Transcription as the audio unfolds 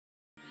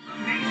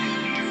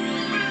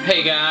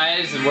Hey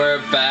guys, we're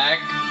back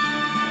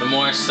for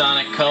more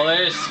Sonic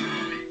Colors.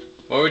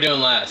 What were we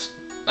doing last?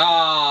 We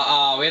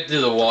have to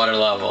do the water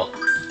level.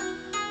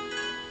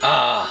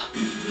 I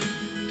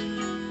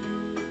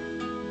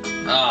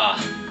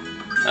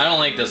don't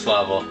like this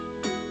level.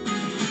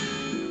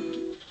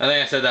 I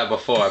think I said that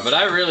before, but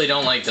I really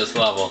don't like this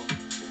level.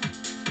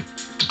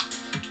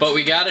 But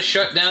we gotta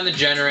shut down the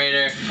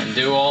generator and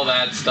do all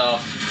that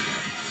stuff.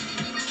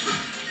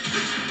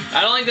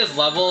 I don't like this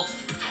level.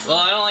 Well,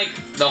 I don't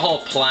like the whole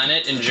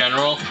planet in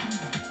general.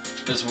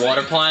 This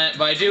water planet,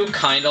 but I do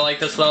kinda like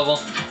this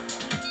level.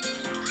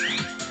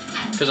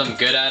 Because I'm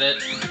good at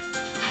it.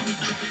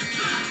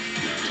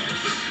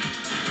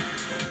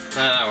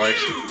 That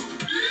works.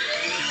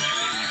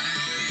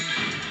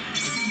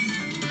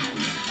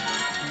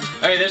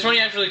 Okay, this one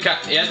you have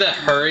to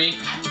hurry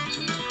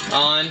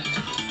on.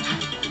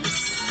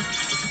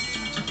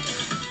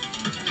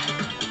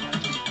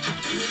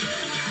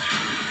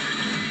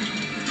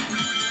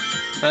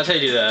 That's how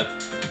you do that.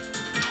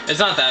 It's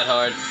not that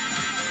hard.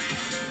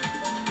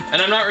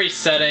 And I'm not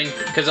resetting,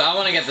 because I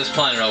want to get this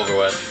planet over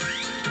with.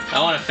 I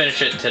want to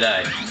finish it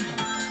today.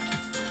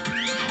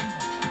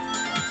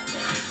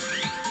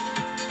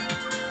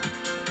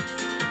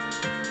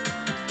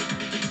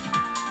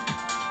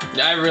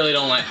 I really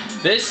don't like...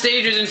 This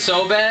stage isn't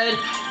so bad,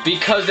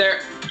 because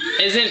there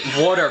isn't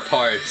water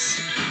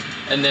parts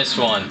in this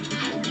one.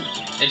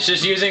 It's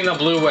just using the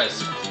blue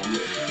wisp.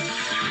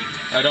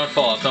 Oh, don't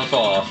fall off, don't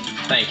fall off.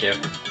 Thank you.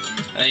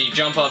 And then you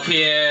jump up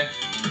here.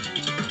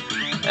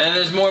 And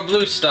there's more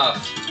blue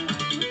stuff.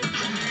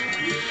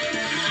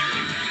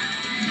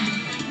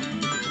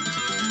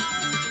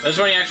 This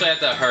one you actually have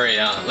to hurry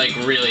on. Like,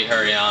 really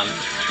hurry on.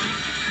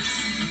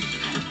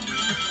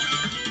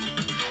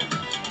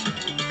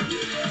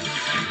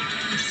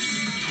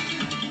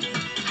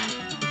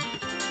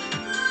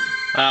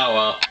 Oh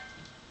well.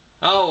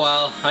 Oh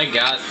well, I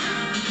got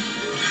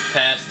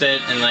past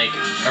it in like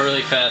a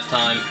really fast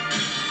time.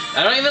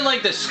 I don't even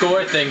like the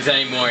score things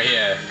anymore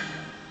here.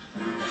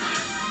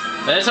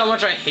 That's how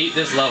much I hate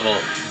this level.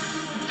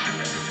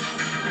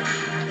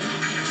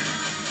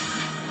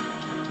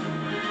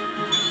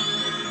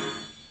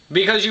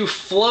 Because you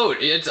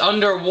float, it's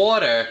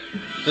underwater.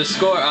 The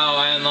score, oh,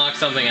 I unlocked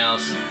something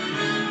else.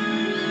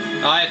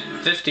 Oh, I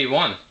have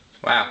 51.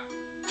 Wow.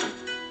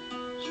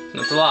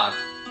 That's a lot.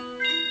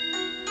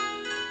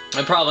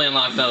 I probably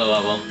unlocked another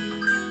level.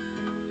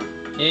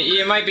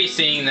 You might be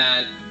seeing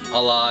that a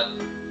lot.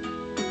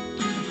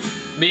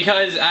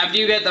 Because after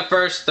you get the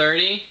first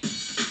 30,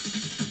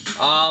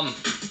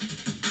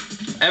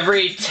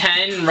 every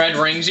 10 red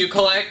rings you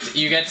collect,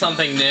 you get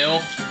something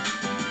new.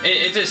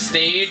 It's a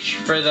stage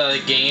for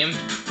the game.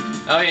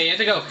 Oh yeah, you have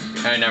to go...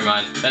 Oh, never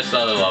mind. That's the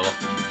other level.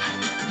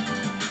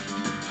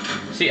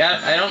 See,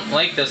 I don't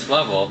like this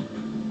level.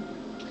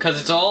 Because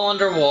it's all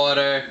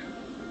underwater,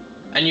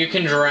 and you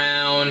can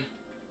drown.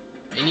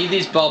 You need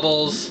these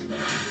bubbles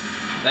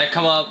that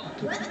come up.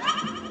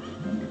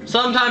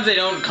 Sometimes they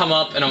don't come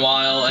up in a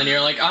while, and you're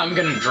like, I'm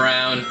gonna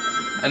drown.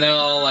 And they're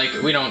all like,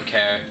 we don't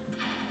care.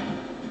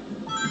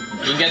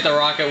 You can get the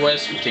rocket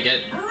wisp to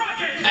get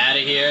out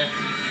of here.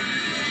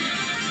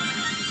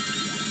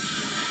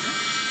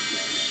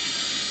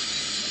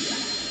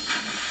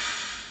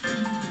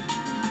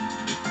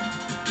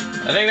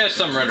 I think there's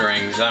some red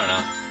rings, I don't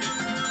know.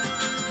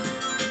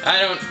 I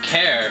don't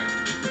care,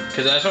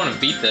 because I just want to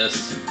beat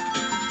this.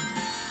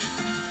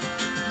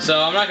 So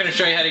I'm not going to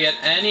show you how to get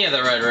any of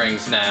the red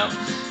rings now.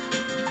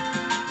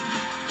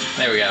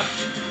 There we go.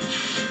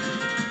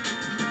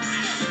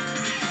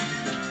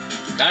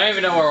 I don't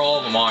even know where all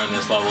of them are in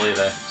this level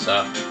either,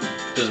 so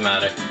it doesn't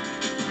matter.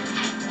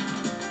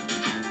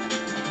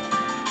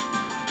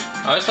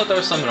 I always thought there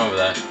was something over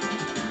there.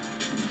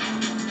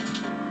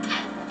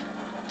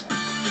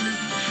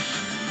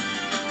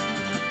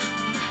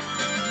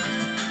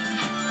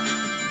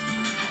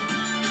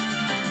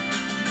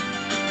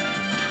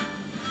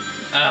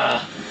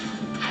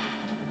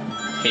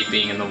 Hate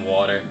being in the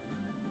water.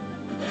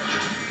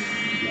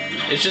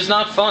 It's just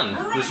not fun,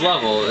 this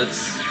level.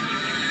 It's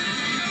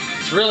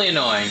really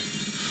annoying.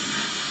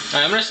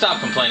 Alright, I'm gonna stop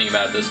complaining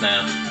about this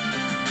now.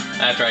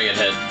 After I get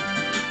hit.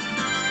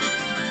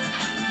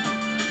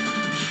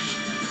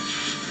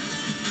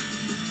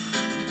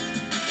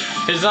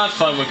 It's not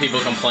fun when people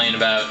complain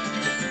about...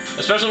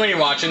 Especially when you're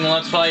watching the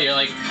Let's Play, you're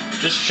like,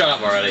 just shut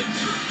up already.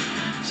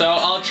 So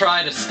I'll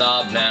try to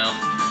stop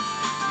now.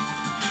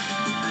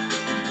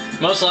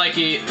 Most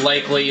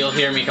likely you'll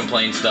hear me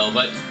complain still,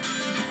 but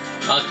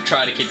I'll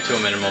try to keep it to a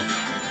minimum.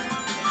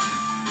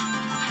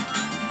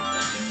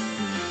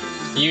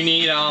 You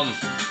need,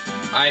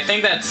 I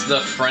think that's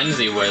the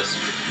Frenzy Wisp.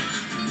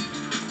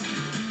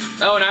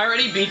 Oh, and I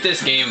already beat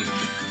this game.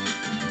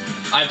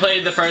 I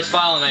played the first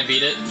file and I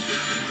beat it.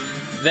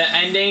 The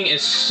ending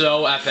is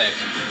so epic.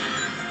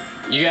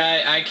 You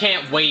guys, I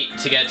can't wait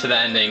to get to the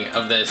ending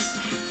of this.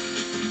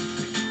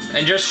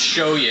 And just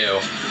show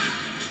you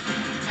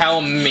how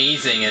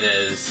amazing it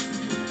is.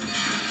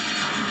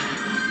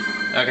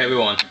 Okay, we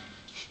won.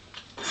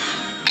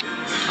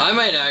 I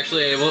might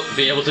actually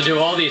be able to do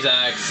all these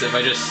acts if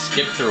I just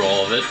skip through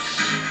all of it.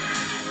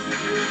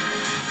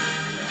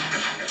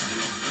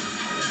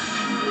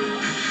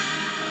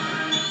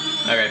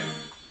 Okay,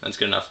 that's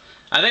good enough.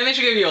 I think they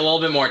should give you a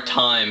little bit more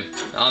time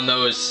on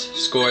those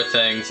score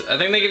things. I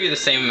think they give you the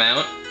same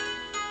amount.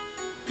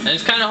 And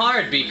it's kind of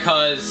hard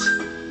because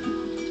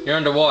you're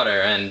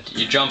underwater and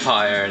you jump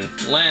higher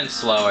and land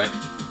slower.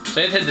 So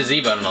you have to hit the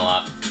Z button a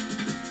lot.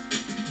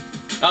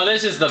 Oh,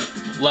 this is the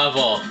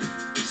level.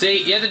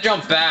 See, you have to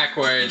jump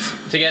backwards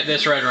to get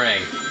this red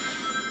ring.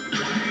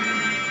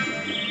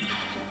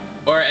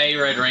 Or a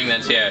red ring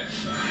that's here.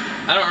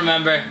 I don't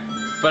remember,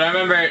 but I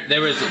remember there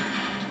was,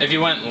 if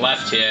you went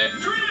left here,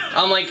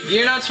 I'm like,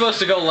 you're not supposed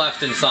to go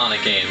left in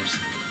Sonic games.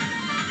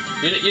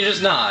 You're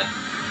just not.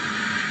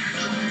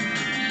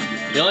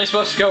 You're only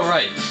supposed to go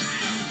right.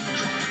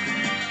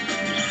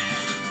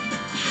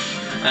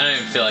 I don't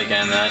even feel like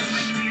getting that.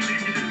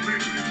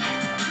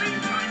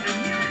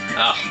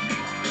 Oh.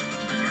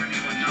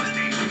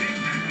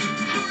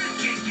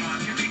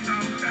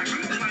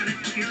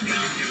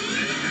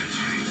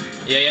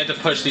 Yeah, you have to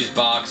push these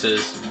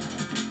boxes.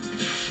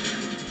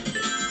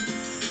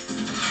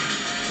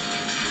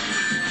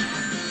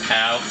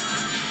 Ow.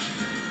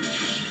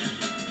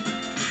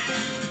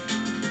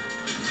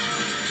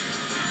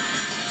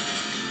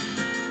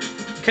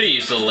 Could've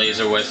used the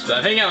laser wisp.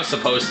 I think I was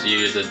supposed to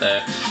use it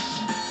there.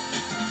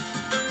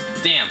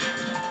 Damn.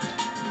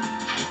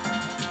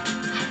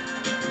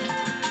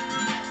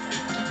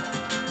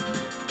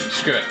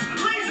 Screw it.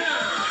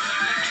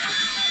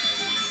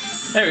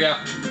 There we go.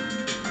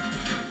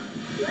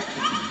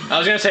 I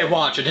was gonna say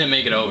watch, I didn't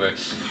make it over.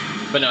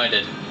 But no, I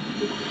did.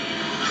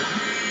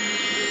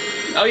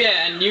 Oh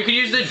yeah, and you could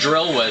use the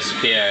drill wisp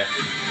here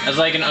as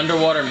like an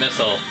underwater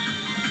missile.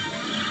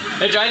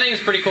 Which I think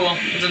is pretty cool.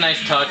 It's a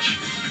nice touch.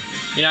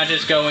 You're not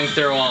just going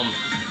through,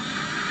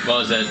 what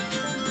was it?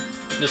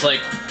 Just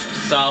like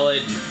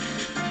solid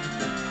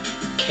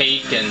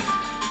cake and,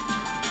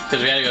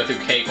 because we had to go through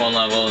cake one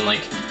level and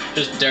like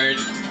just dirt.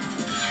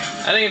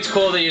 I think it's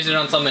cool to use it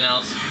on something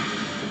else.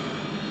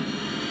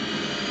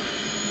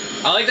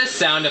 I like the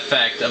sound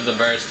effect of the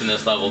burst in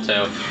this level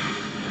too.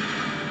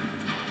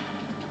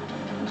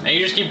 And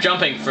you just keep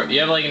jumping, you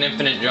have like an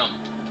infinite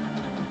jump.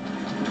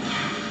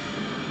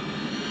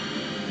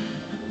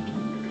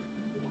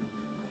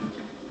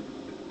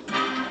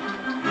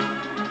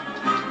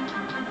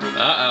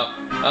 Uh-oh.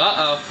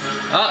 Uh-oh.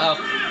 Uh-oh.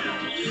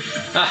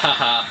 Ha ha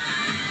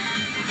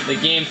ha. The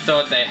game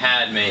thought they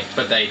had me,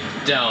 but they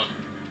don't.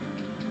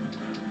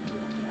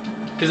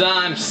 'Cause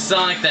I'm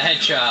Sonic the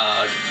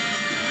Hedgehog.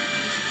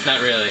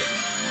 Not really.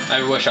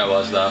 I wish I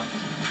was, though.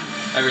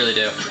 I really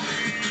do.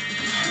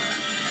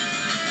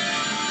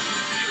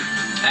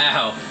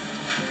 Ow.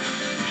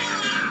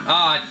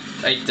 Oh,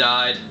 I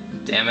died.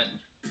 Damn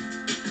it.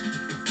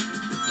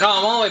 Oh,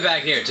 I'm all the way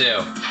back here,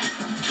 too.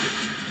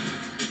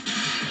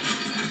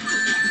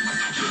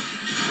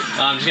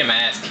 Oh, I'm just getting my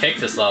ass kicked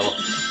this level.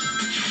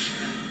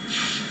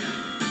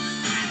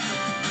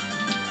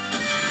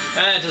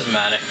 It doesn't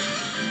matter.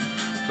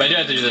 But I do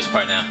have to do this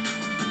part now.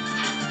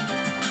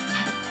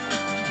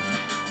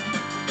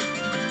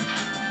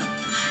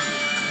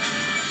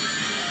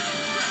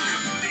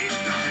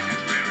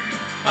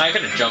 I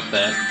could have jumped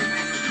there.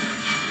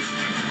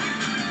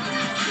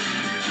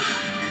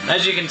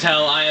 As you can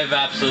tell, I have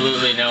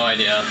absolutely no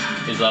idea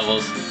these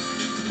levels.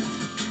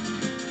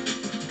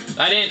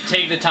 I didn't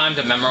take the time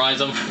to memorize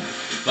them,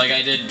 like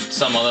I did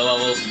some other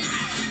levels.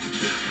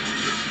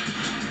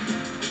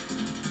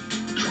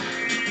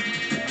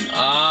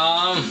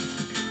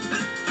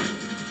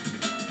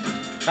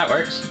 That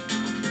works.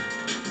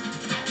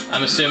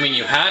 I'm assuming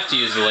you have to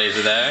use the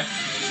laser there.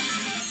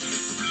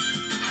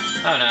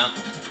 Oh no.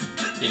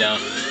 You don't.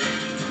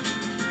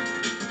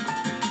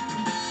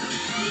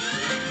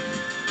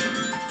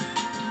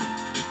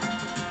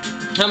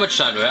 How much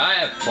time do I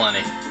have?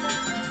 Plenty.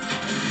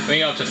 We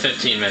can go up to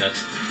 15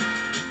 minutes.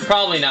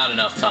 Probably not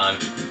enough time.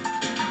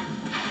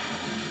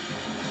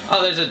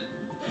 Oh, there's a...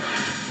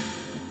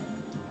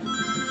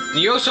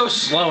 You go so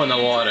slow in the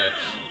water.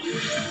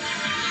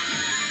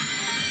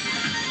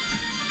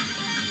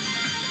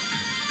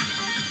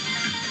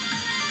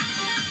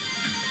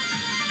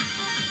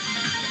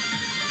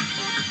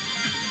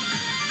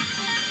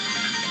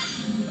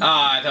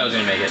 Ah, I thought I was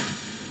gonna make it.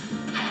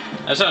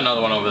 I saw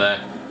another one over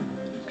there.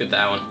 Get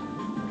that one.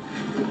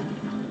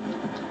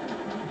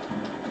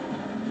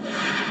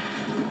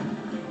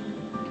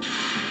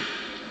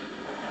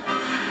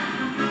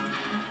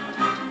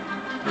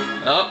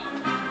 Up.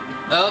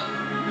 Up.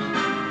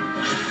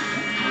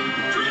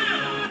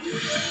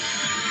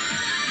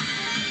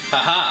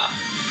 Haha.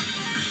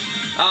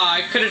 Ah,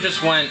 I could have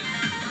just went.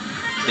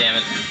 Damn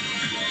it.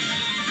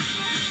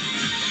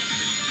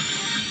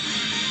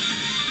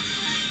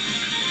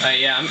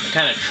 Yeah, I'm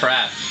kind of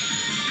trapped.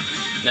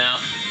 No.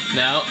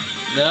 No.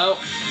 No.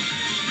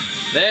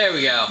 There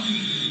we go.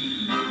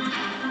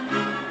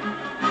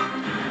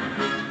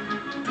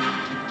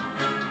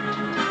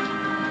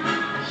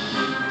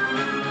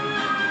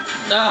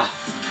 Ah!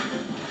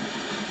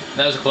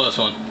 That was a close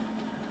one.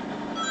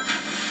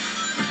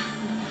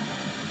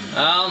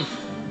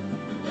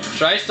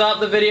 Should I stop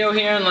the video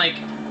here and like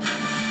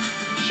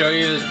show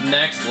you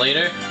next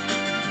later?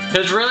 Cause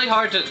it's really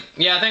hard to.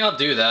 Yeah, I think I'll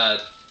do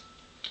that.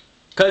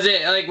 Cause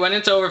it like when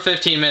it's over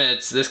 15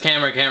 minutes, this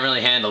camera can't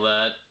really handle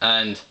that,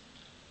 and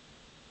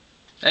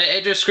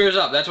it just screws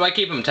up. That's why I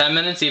keep them 10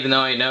 minutes, even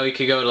though I know you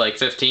could go to like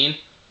 15.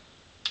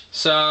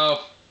 So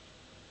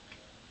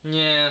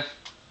yeah,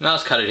 now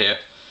let's cut it here.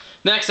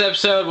 Next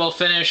episode, we'll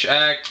finish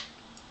act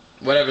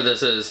whatever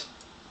this is,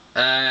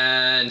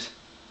 and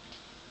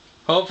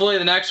hopefully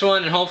the next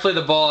one, and hopefully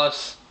the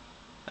boss,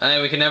 and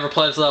then we can never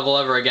play this level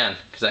ever again,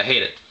 because I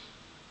hate it.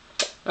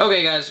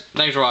 Okay guys,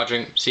 thanks for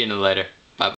watching, see you later.